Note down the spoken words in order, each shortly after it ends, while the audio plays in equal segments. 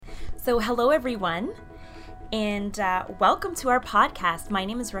So hello everyone, and welcome to our podcast. My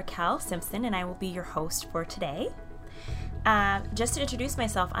name is Raquel Simpson, and I will be your host for today. Just to introduce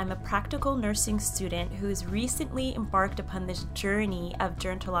myself, I'm a practical nursing student who's recently embarked upon this journey of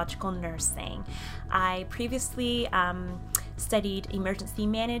gerontological nursing. I previously studied emergency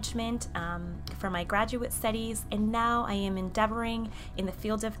management for my graduate studies, and now I am endeavoring in the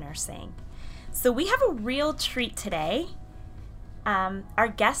field of nursing. So we have a real treat today. Our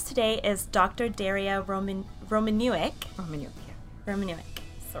guest today is Dr. Daria Romaniuk,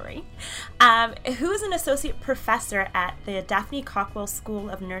 who is an associate professor at the Daphne Cockwell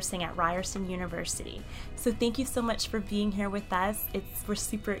School of Nursing at Ryerson University. So thank you so much for being here with us. We're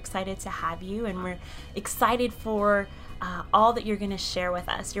super excited to have you, and we're excited for all that you're going to share with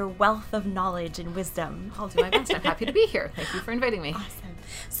us, your wealth of knowledge and wisdom. I'll do my best. I'm happy to be here. Thank you for inviting me. Awesome.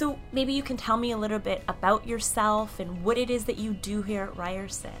 So maybe you can tell me a little bit about yourself and what it is that you do here at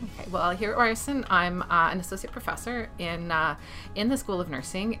Ryerson. Okay. Well, here at Ryerson, I'm an associate professor in the School of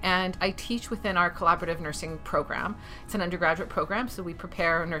Nursing, and I teach within our collaborative nursing program. It's an undergraduate program, so we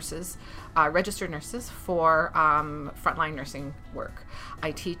prepare nurses, registered nurses, for frontline nursing work.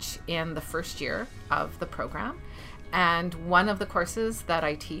 I teach in the first year of the program, and one of the courses that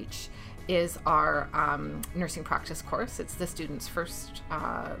I teach is our nursing practice course. It's the student's first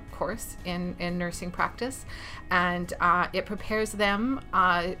course in nursing practice, and it prepares them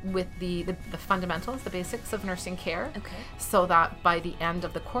with the fundamentals, the basics of nursing care, so that by the end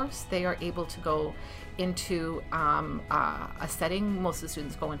of the course they are able to go into a setting. Most of the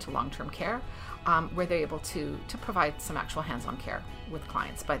students go into long-term care, where they're able to provide some actual hands-on care with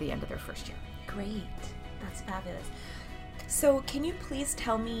clients by the end of their first year. Great. That's fabulous. So can you please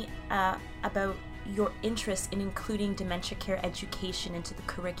tell me about your interest in including dementia care education into the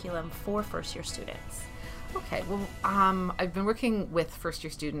curriculum for first-year students? Okay, well, I've been working with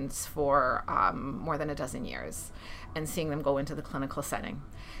first-year students for more than a dozen years and seeing them go into the clinical setting.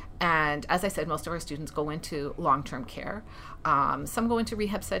 And as I said, most of our students go into long-term care. Some go into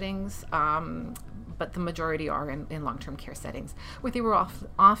rehab settings, but the majority are in long-term care settings, where they were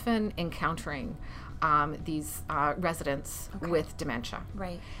often encountering these residents with dementia.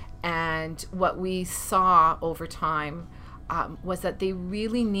 Right. And what we saw over time was that they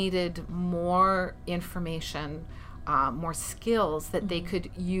really needed more information, more skills that they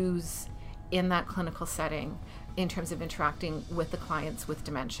could use in that clinical setting in terms of interacting with the clients with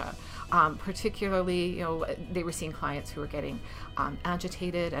dementia. Particularly, they were seeing clients who were getting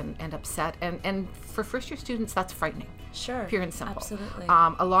agitated and upset, and for first-year students, that's frightening. Sure. Pure and simple. Absolutely.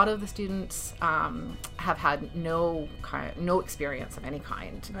 A lot of the students have had no experience of any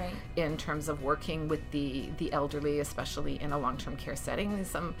kind in terms of working with the elderly, especially in a long-term care setting.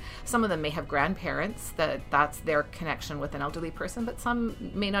 Some of them may have grandparents that's their connection with an elderly person, but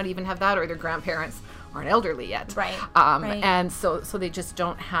some may not even have that, or their grandparents aren't elderly yet. Right. And so they just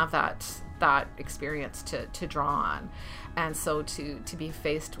don't have that experience to draw on. And so to be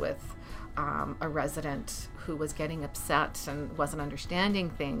faced with a resident who was getting upset and wasn't understanding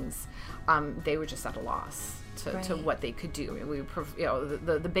things, they were just at a loss to what they could do.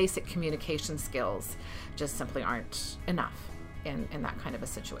 The basic communication skills just simply aren't enough in that kind of a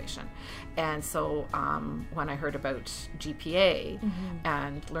situation. And so when I heard about GPA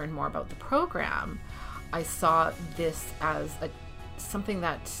and learned more about the program, I saw this as something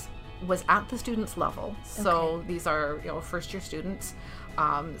that was at the students' level. So these are first year students.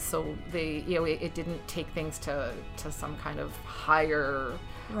 So they it didn't take things to some kind of higher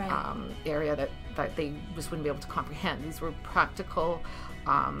area that they just wouldn't be able to comprehend. These were practical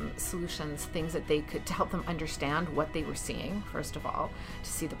solutions, things that they could, to help them understand what they were seeing, first of all, to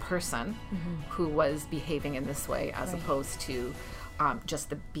see the person who was behaving in this way, as opposed to just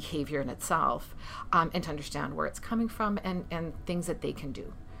the behavior in itself, and to understand where it's coming from, and things that they can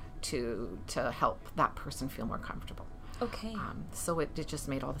do to help that person feel more comfortable. Okay. So it just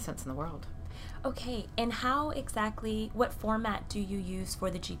made all the sense in the world. Okay, and what format do you use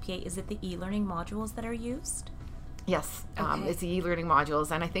for the GPA? Is it the e-learning modules that are used? Yes, it's the e-learning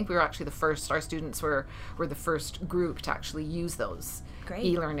modules, and I think we were actually the first. Our students were the first group to actually use those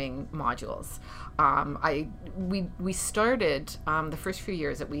e-learning modules. We started the first few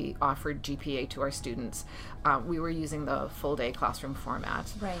years that we offered GPA to our students. We were using the full-day classroom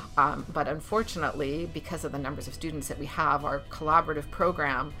format, but unfortunately, because of the numbers of students that we have, our collaborative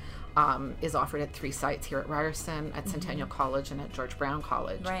program is offered at 3 sites here at Ryerson, at Centennial College, and at George Brown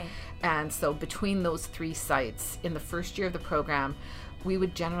College. And so between those 3 sites, in the first year of the program, we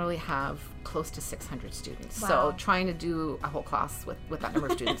would generally have close to 600 students. Wow. So trying to do a whole class with that number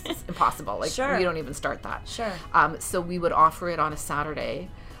of students is impossible. Like, we don't even start that. Sure. So we would offer it on a Saturday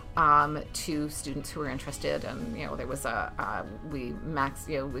to students who were interested. And there was we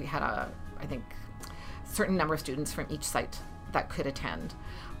had I think certain number of students from each site that could attend,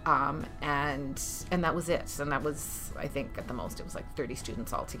 and that was it. And that was, I think, at the most it was like 30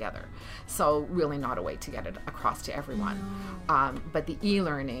 students altogether. So really not a way to get it across to everyone. But the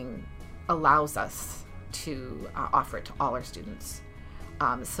e-learning allows us to offer it to all our students.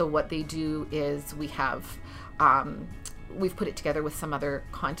 So what they do is we've put it together with some other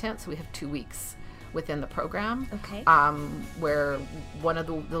content. So we have 2 weeks within the program, where one of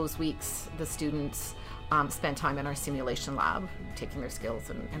those weeks the students spend time in our simulation lab, taking their skills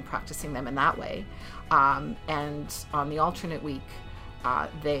and practicing them in that way. And on the alternate week,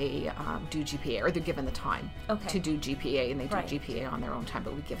 they do GPA, or they're given the time to do GPA, and they do GPA on their own time,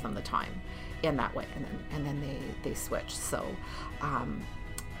 but we give them the time in that way, and then they switch. So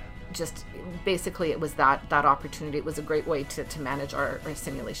just basically it was that opportunity. It was a great way to manage our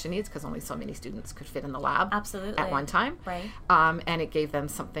simulation needs, because only so many students could fit in the lab at one time. And it gave them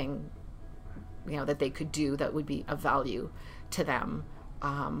something that they could do that would be of value to them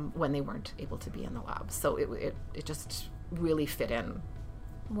when they weren't able to be in the lab. So it just really fit in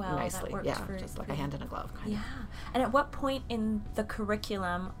nicely. Just like a hand in a glove kind of. And at what point in the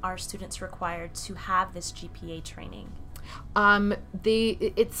curriculum are students required to have this GPA training?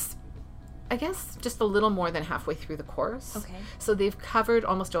 It's, I guess, just a little more than halfway through the course. So they've covered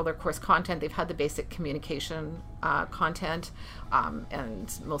almost all their course content. They've had the basic communication content,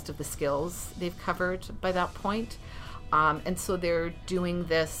 and most of the skills they've covered by that point. And so they're doing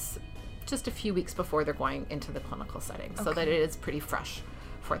this just a few weeks before they're going into the clinical setting, so that it is pretty fresh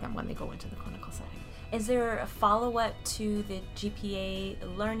for them when they go into the clinical setting. Is there a follow-up to the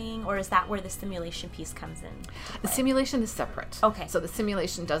GPA learning, or is that where the simulation piece comes in? The simulation is separate. So the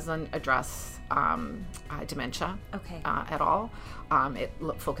simulation doesn't address dementia at all. It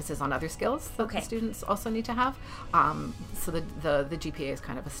focuses on other skills that the students also need to have. So the GPA is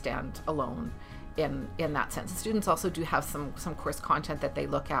kind of a standalone in that sense. The students also do have some course content that they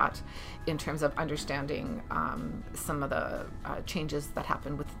look at in terms of understanding some of the changes that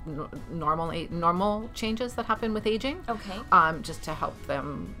happen with normal changes that happen with aging. Just to help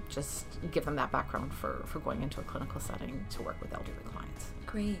them, just give them that background for going into a clinical setting to work with elderly clients.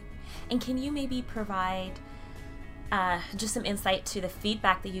 Great. And can you maybe provide just some insight to the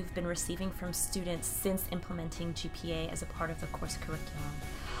feedback that you've been receiving from students since implementing GPA as a part of the course curriculum?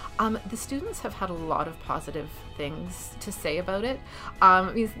 The students have had a lot of positive things to say about it.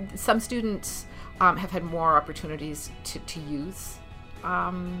 Some students have had more opportunities to use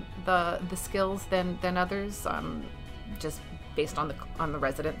the skills than others, just based on the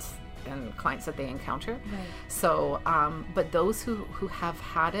residents and clients that they encounter. So, but those who have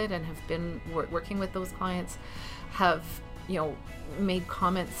had it and have been working with those clients have, made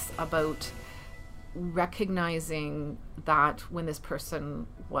comments about recognizing that when this person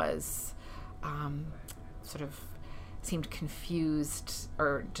was sort of seemed confused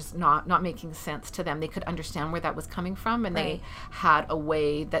or just not making sense to them, they could understand where that was coming from, and they had a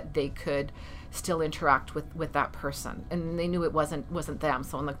way that they could still interact with that person, and they knew it wasn't them.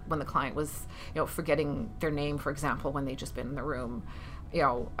 So when the client was forgetting their name, for example, when they just been in the room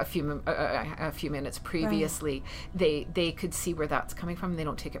a few minutes previously, they could see where that's coming from, and they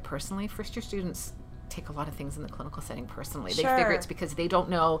don't take it personally. First year students take a lot of things in the clinical setting personally. They figure it's because they don't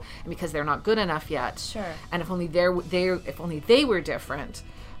know and because they're not good enough yet. And if only they were different,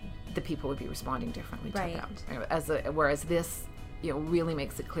 the people would be responding differently to them. Whereas this really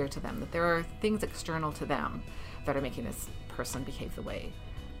makes it clear to them that there are things external to them that are making this person behave the way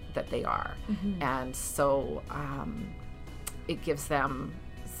that they are. And so it gives them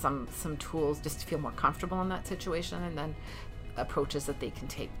some tools just to feel more comfortable in that situation, and then approaches that they can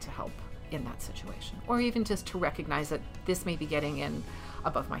take to help in that situation, or even just to recognize that this may be getting in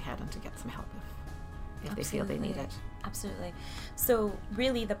above my head, and to get some help if they feel they need it. Absolutely. So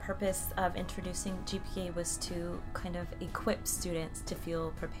really the purpose of introducing GPA was to kind of equip students to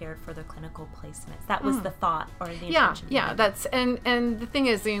feel prepared for their clinical placements. That was the thought, or the intention. That's and the thing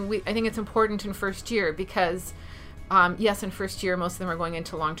is, I think it's important in first year, because yes, in first year most of them are going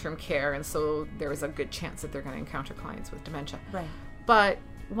into long-term care, and so there is a good chance that they're going to encounter clients with dementia. But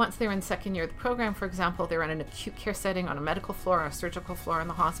once they're in second year of the program, for example, they're in an acute care setting, on a medical floor, or a surgical floor in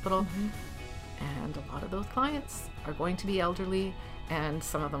the hospital, and a lot of those clients are going to be elderly, and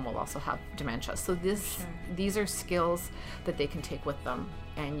some of them will also have dementia. So these are skills that they can take with them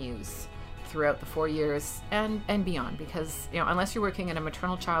and use throughout the 4 years and beyond, because unless you're working in a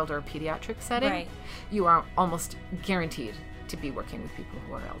maternal, child, or a pediatric setting, you are almost guaranteed to be working with people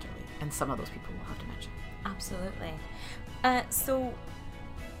who are elderly, and some of those people will have dementia. Absolutely. So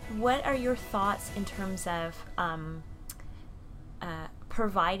what are your thoughts in terms of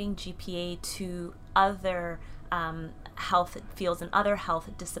providing GPA to other health fields and other health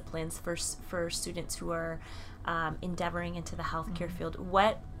disciplines for students who are endeavoring into the healthcare field?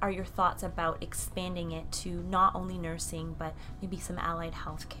 What are your thoughts about expanding it to not only nursing, but maybe some allied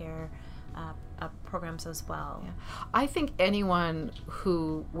healthcare programs as well? Yeah. I think anyone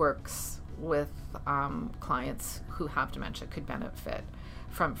who works with clients who have dementia could benefit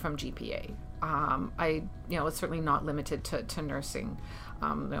from GPA. It's certainly not limited to nursing. A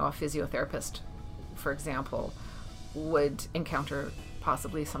physiotherapist, for example, would encounter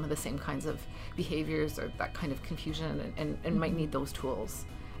possibly some of the same kinds of behaviors or that kind of confusion, and might need those tools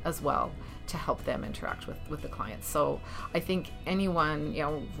as well to help them interact with the clients. So I think anyone,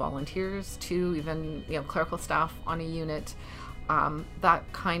 volunteers to even, clerical staff on a unit, that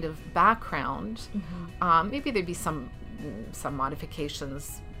kind of background, maybe there'd be some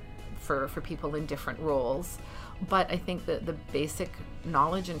modifications for people in different roles, but I think that the basic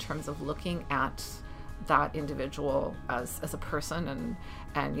knowledge in terms of looking at that individual as a person,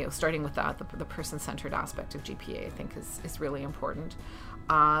 and starting with that, the person-centered aspect of GPA, I think is really important,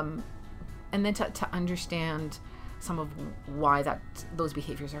 and then to understand some of why those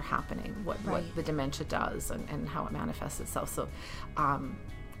behaviors are happening, what the dementia does, and how it manifests itself. So and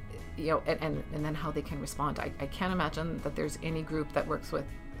then how they can respond. I can't imagine that there's any group that works with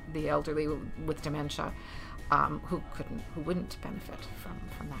the elderly with dementia who wouldn't benefit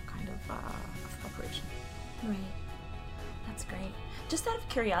from that kind of preparation. Right. That's great. Just out of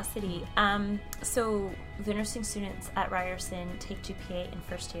curiosity, so the nursing students at Ryerson take GPA in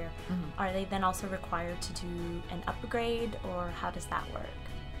first year. Are they then also required to do an upgrade, or how does that work?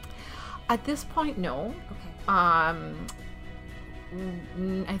 At this point, no. Okay.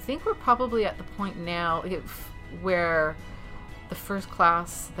 I think we're probably at the point now where the first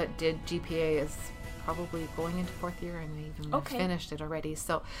class that did GPA is probably going into fourth year, and they even finished it already.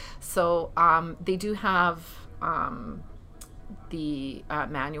 So they do have the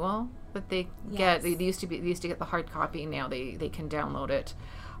manual that they get. They used to get the hard copy. Now they can download it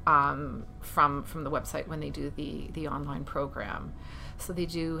from the website when they do the online program. So they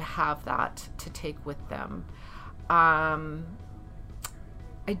do have that to take with them. I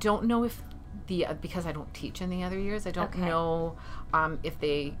don't know if because I don't teach in the other years, I don't know if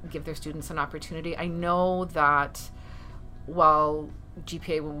they give their students an opportunity. I know that while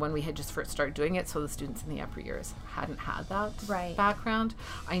GPA, when we had just first started doing it, so the students in the upper years hadn't had that background,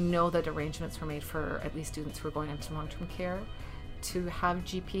 I know that arrangements were made for at least students who were going into long-term care to have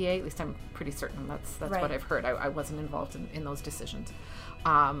GPA. At least I'm pretty certain that's what I've heard. I wasn't involved in those decisions.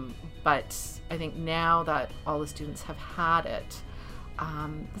 But I think now that all the students have had it,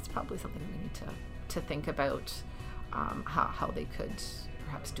 that's probably something we need to think about, how they could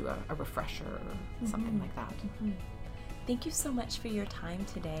perhaps do a refresher or something like that. Thank you so much for your time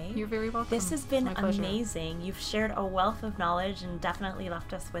today. You're very welcome. This has been amazing. You've shared a wealth of knowledge and definitely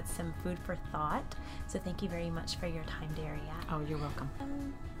left us with some food for thought. So thank you very much for your time, Daria. Oh, you're welcome.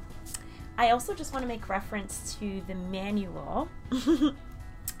 I also just want to make reference to the manual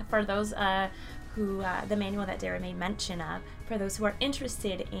for those the manual that Daria made mention of. For those who are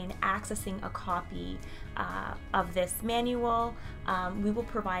interested in accessing a copy of this manual, we will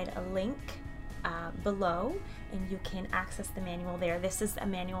provide a link below, and you can access the manual there. This is a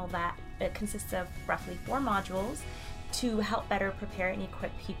manual that consists of roughly 4 modules to help better prepare and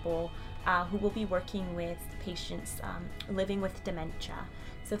equip people who will be working with patients living with dementia.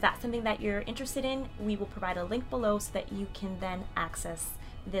 So if that's something that you're interested in, we will provide a link below so that you can then access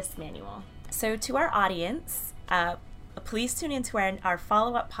this manual. So to our audience, please tune into our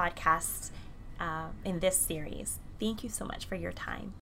follow-up podcasts in this series. Thank you so much for your time.